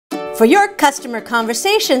For your customer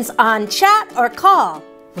conversations on chat or call,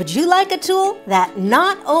 would you like a tool that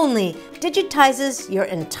not only digitizes your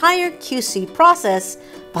entire QC process,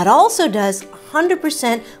 but also does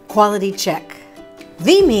 100% quality check?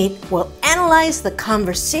 vMeet will analyze the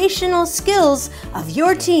conversational skills of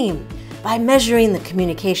your team by measuring the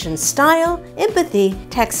communication style, empathy,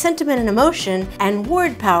 text sentiment and emotion, and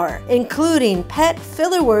word power, including pet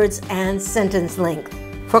filler words and sentence length.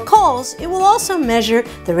 For calls, it will also measure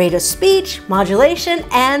the rate of speech, modulation,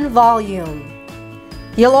 and volume.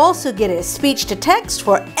 You'll also get a speech-to-text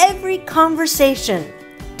for every conversation.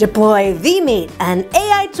 Deploy vMeet, an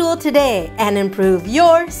AI tool today, and improve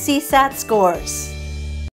your cSat scores.